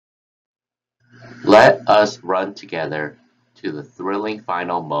Let us run together to the thrilling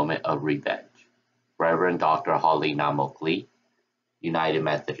final moment of revenge. Reverend Dr. Holly Namok, United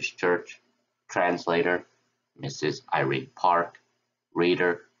Methodist Church. Translator, Mrs. Irene Park.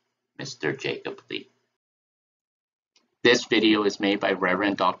 Reader, Mr. Jacob Lee. This video is made by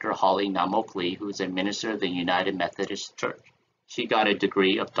Reverend Dr. Holly Namok, who is a minister of the United Methodist Church. She got a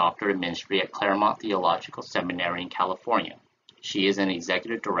degree of Doctorate of Ministry at Claremont Theological Seminary in California. She is an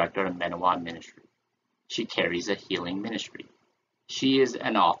executive director of Menawan Ministry. She carries a healing ministry. She is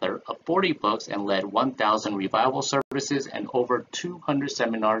an author of 40 books and led 1,000 revival services and over 200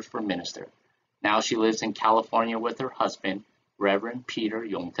 seminars for ministers. Now she lives in California with her husband, Reverend Peter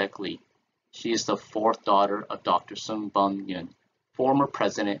Yongtek Lee. She is the fourth daughter of Dr. Sun Bum Yun, former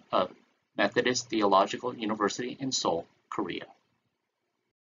president of Methodist Theological University in Seoul, Korea.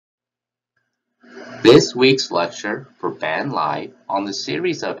 This week's lecture for Band Live on the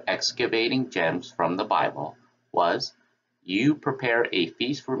series of Excavating Gems from the Bible was You Prepare a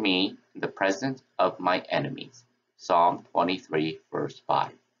Feast for Me in the Presence of My Enemies, Psalm 23, verse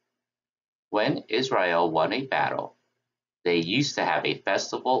 5. When Israel won a battle, they used to have a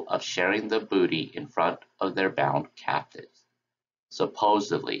festival of sharing the booty in front of their bound captives.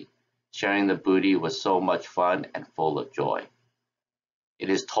 Supposedly, sharing the booty was so much fun and full of joy. It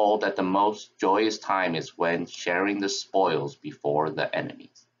is told that the most joyous time is when sharing the spoils before the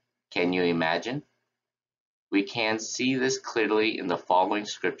enemies. Can you imagine? We can see this clearly in the following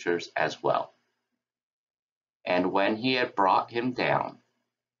scriptures as well. And when he had brought him down,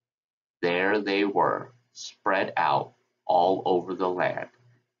 there they were, spread out all over the land,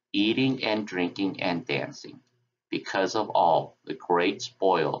 eating and drinking and dancing, because of all the great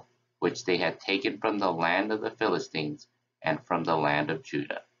spoil which they had taken from the land of the Philistines and from the land of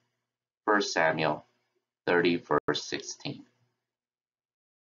Judah. 1 Samuel 30, verse 16.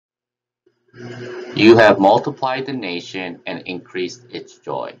 You have multiplied the nation and increased its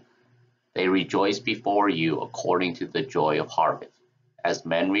joy. They rejoice before you according to the joy of harvest, as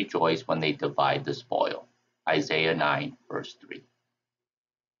men rejoice when they divide the spoil. Isaiah 9, verse 3.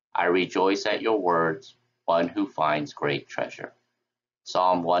 I rejoice at your words, one who finds great treasure.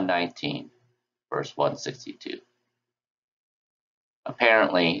 Psalm 119, verse 162.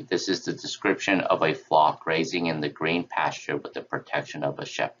 Apparently, this is the description of a flock grazing in the green pasture with the protection of a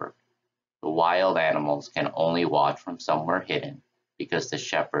shepherd. The wild animals can only watch from somewhere hidden because the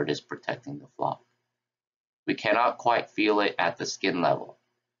shepherd is protecting the flock. We cannot quite feel it at the skin level,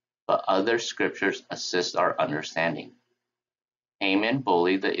 but other scriptures assist our understanding. Haman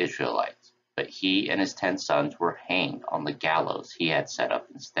bullied the Israelites, but he and his 10 sons were hanged on the gallows he had set up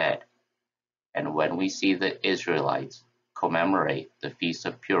instead. And when we see the Israelites commemorate the Feast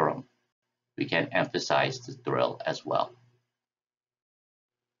of Purim, we can emphasize the thrill as well.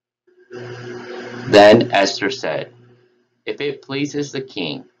 Then Esther said, If it pleases the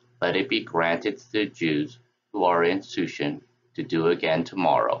king, let it be granted to the Jews who are in Shushan to do again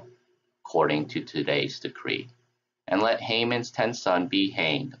tomorrow, according to today's decree, and let Haman's 10 sons be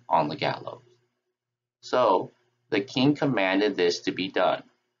hanged on the gallows. So the king commanded this to be done.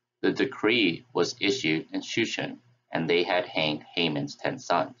 The decree was issued in Shushan, and they had hanged Haman's 10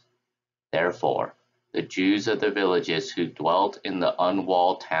 sons. Therefore, the Jews of the villages who dwelt in the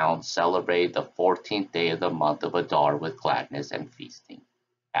unwalled town celebrated the 14th day of the month of Adar with gladness and feasting,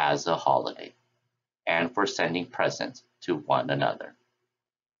 as a holiday, and for sending presents to one another.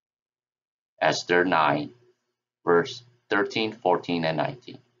 Esther 9, verse 13, 14, and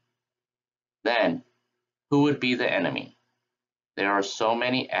 19. Then, who would be the enemy? There are so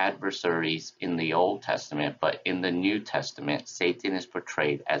many adversaries in the Old Testament, but in the New Testament, Satan is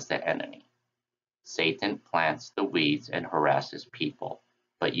portrayed as the enemy. Satan plants the weeds and harasses people,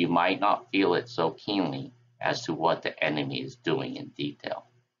 but you might not feel it so keenly as to what the enemy is doing in detail.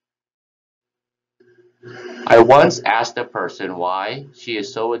 I once asked a person why she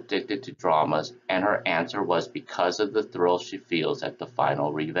is so addicted to dramas, and her answer was because of the thrill she feels at the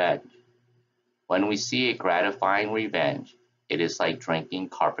final revenge. When we see a gratifying revenge, it is like drinking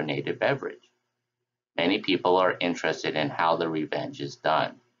carbonated beverage. Many people are interested in how the revenge is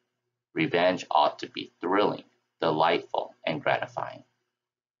done. Revenge ought to be thrilling, delightful, and gratifying.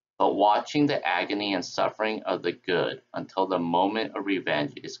 But watching the agony and suffering of the good until the moment of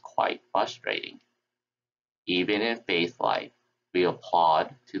revenge is quite frustrating. Even in faith life, we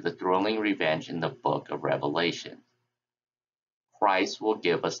applaud to the thrilling revenge in the book of Revelation. Christ will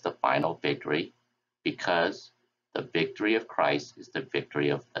give us the final victory because the victory of Christ is the victory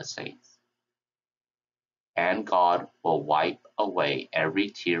of the saints. And God will wipe away every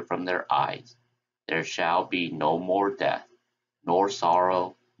tear from their eyes. There shall be no more death, nor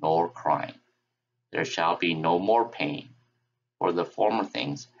sorrow, nor crying. there shall be no more pain, for the former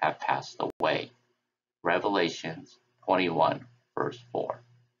things have passed away. Revelations 21, verse 4.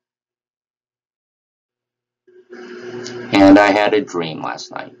 And I had a dream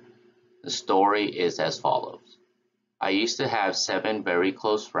last night. The story is as follows. I used to have 7 very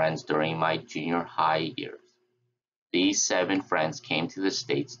close friends during my junior high years. These 7 friends came to the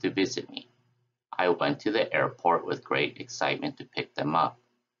States to visit me. I went to the airport with great excitement to pick them up,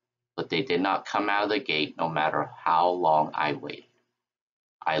 but they did not come out of the gate no matter how long I waited.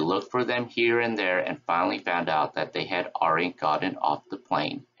 I looked for them here and there and finally found out that they had already gotten off the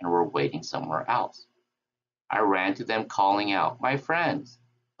plane and were waiting somewhere else. I ran to them calling out, "My friends!"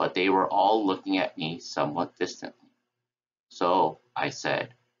 but they were all looking at me somewhat distantly. So I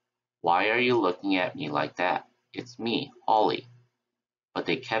said, "Why are you looking at me like that? It's me, Holly." But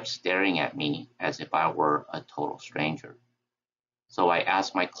they kept staring at me as if I were a total stranger. So I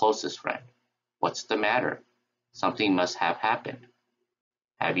asked my closest friend, "What's the matter? Something must have happened.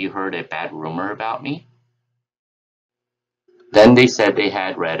 Have you heard a bad rumor about me?" Then they said they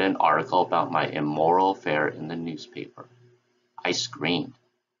had read an article about my immoral affair in the newspaper. I screamed,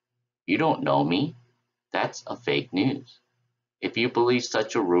 "You don't know me. That's a fake news. If you believe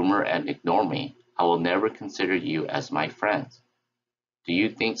such a rumor and ignore me, I will never consider you as my friends. Do you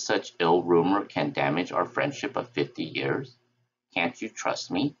think such ill rumor can damage our friendship of 50 years? Can't you trust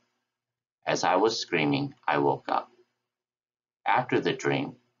me?" As I was screaming, I woke up. After the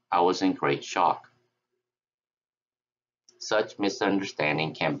dream, I was in great shock. Such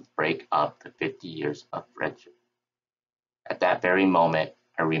misunderstanding can break up the 50 years of friendship. At that very moment,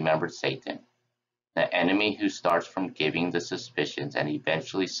 I remembered Satan, the enemy who starts from giving the suspicions and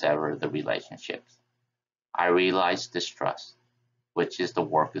eventually sever the relationships. I realized distrust, which is the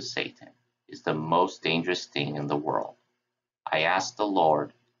work of Satan, is the most dangerous thing in the world. I asked the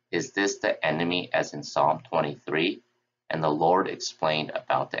Lord, "Is this the enemy as in Psalm 23? And the Lord explained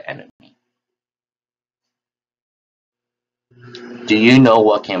about the enemy. Do you know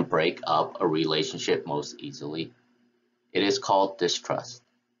what can break up a relationship most easily? It is called distrust.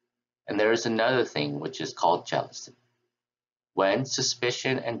 And there is another thing which is called jealousy. When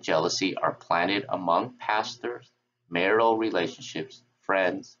suspicion and jealousy are planted among pastors, marital relationships,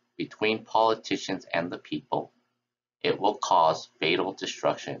 friends, between politicians and the people, it will cause fatal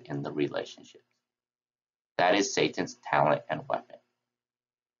destruction in the relationship. That is Satan's talent and weapon.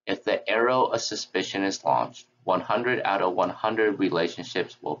 If the arrow of suspicion is launched, 100 out of 100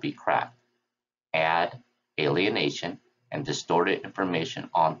 relationships will be cracked. Add alienation and distorted information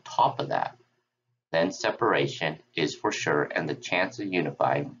on top of that, then separation is for sure and the chance of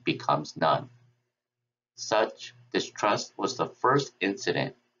unifying becomes none. Such distrust was the first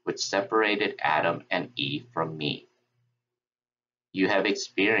incident which separated Adam and Eve from me. You have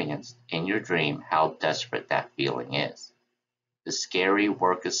experienced in your dream how desperate that feeling is. The scary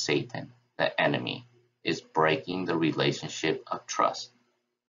work of Satan, the enemy, is breaking the relationship of trust.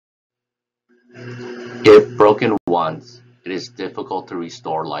 If broken once, it is difficult to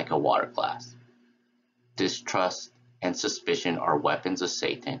restore like a water glass. Distrust and suspicion are weapons of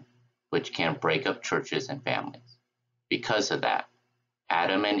Satan, which can break up churches and families. Because of that,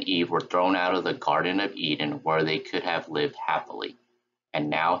 Adam and Eve were thrown out of the Garden of Eden where they could have lived happily, and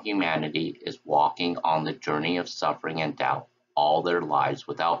now humanity is walking on the journey of suffering and doubt all their lives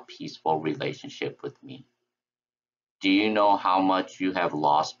without peaceful relationship with me. Do you know how much you have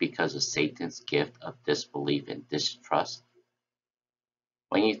lost because of Satan's gift of disbelief and distrust?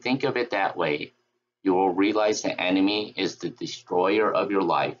 When you think of it that way, you will realize the enemy is the destroyer of your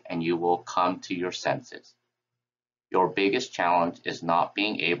life and you will come to your senses. Your biggest challenge is not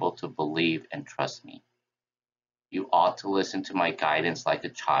being able to believe and trust me. You ought to listen to my guidance like a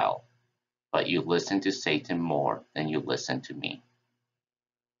child, but you listen to Satan more than you listen to me.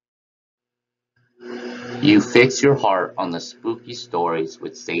 You fix your heart on the spooky stories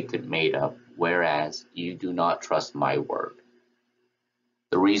which Satan made up, whereas you do not trust my word.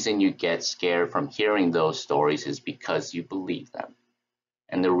 The reason you get scared from hearing those stories is because you believe them.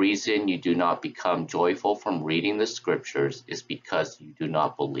 And the reason you do not become joyful from reading the scriptures is because you do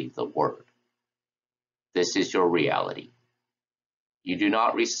not believe the word. This is your reality. You do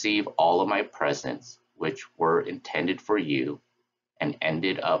not receive all of my presents, which were intended for you, and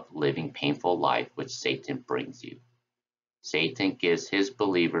ended up living painful life which Satan brings you. Satan gives his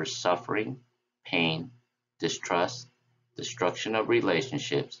believers suffering, pain, distrust, destruction of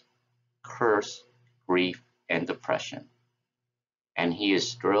relationships, curse, grief, and depression. And he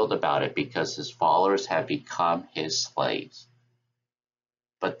is thrilled about it because his followers have become his slaves.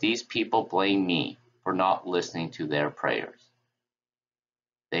 But these people blame me for not listening to their prayers.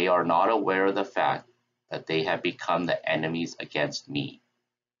 They are not aware of the fact that they have become the enemies against me,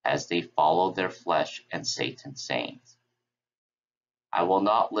 as they follow their flesh and Satan's sayings. I will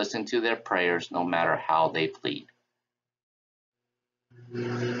not listen to their prayers no matter how they plead.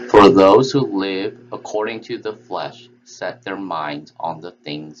 For those who live according to the flesh set their minds on the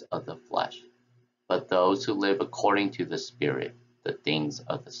things of the flesh, but those who live according to the Spirit, the things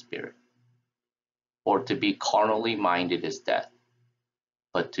of the Spirit. For to be carnally minded is death,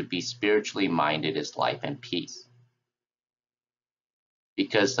 but to be spiritually minded is life and peace.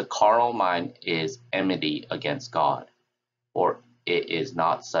 Because the carnal mind is enmity against God, for it is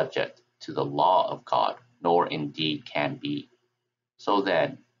not subject to the law of God, nor indeed can be. So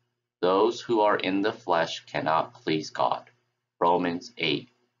then, those who are in the flesh cannot please God. Romans 8,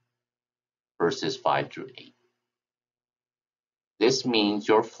 verses 5 through 8. This means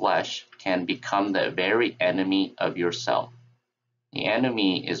your flesh can become the very enemy of yourself. The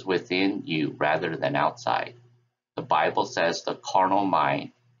enemy is within you rather than outside. The Bible says the carnal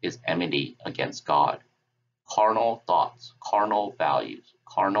mind is enmity against God. Carnal thoughts, carnal values,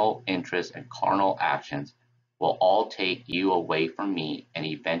 carnal interests, and carnal actions will all take you away from me and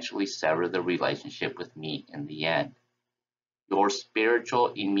eventually sever the relationship with me in the end. Your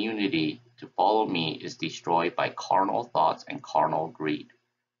spiritual immunity to follow me is destroyed by carnal thoughts and carnal greed.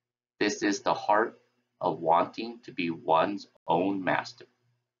 This is the heart of wanting to be one's own master,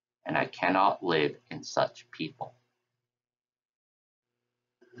 and I cannot live in such people.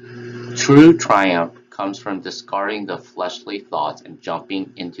 True triumph comes from discarding the fleshly thoughts and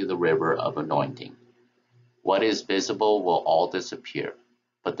jumping into the river of anointing. What is visible will all disappear,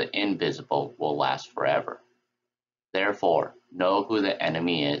 but the invisible will last forever. Therefore, know who the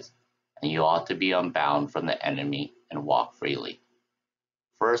enemy is, and you ought to be unbound from the enemy and walk freely.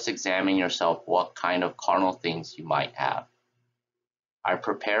 First, examine yourself what kind of carnal things you might have. I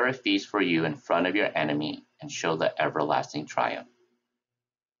prepare a feast for you in front of your enemy and show the everlasting triumph.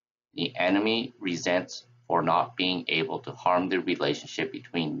 The enemy resents for not being able to harm the relationship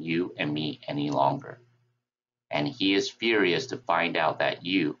between you and me any longer. And he is furious to find out that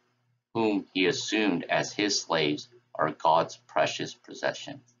you, whom he assumed as his slaves, are God's precious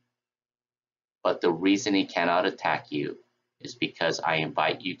possessions. But the reason he cannot attack you is because I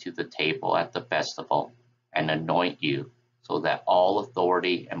invite you to the table at the festival and anoint you so that all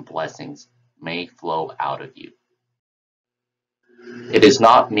authority and blessings may flow out of you. It is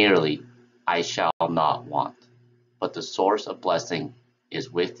not merely, I shall not want, but the source of blessing is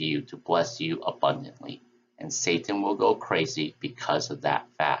with you to bless you abundantly, and Satan will go crazy because of that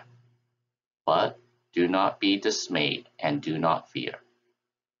fact. But do not be dismayed and do not fear.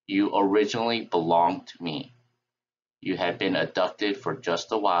 You originally belonged to me. You had been abducted for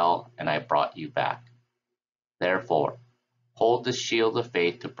just a while, and I brought you back. Therefore, hold the shield of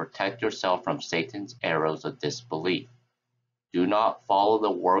faith to protect yourself from Satan's arrows of disbelief. Do not follow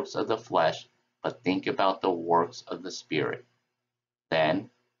the works of the flesh, but think about the works of the Spirit. Then,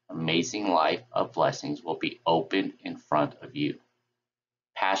 amazing life of blessings will be opened in front of you.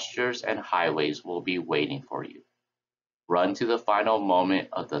 Pastures and highways will be waiting for you. Run to the final moment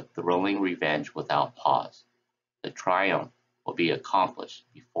of the thrilling revenge without pause. The triumph will be accomplished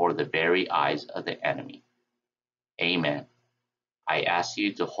before the very eyes of the enemy. Amen. I ask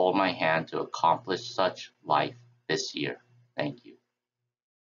you to hold my hand to accomplish such life this year. Thank you.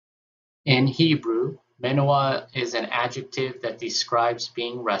 In Hebrew, Manoah is an adjective that describes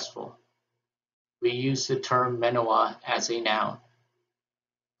being restful. We use the term Manoah as a noun.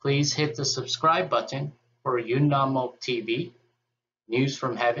 Please hit the subscribe button for Namok TV, News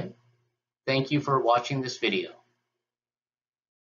from Heaven. Thank you for watching this video.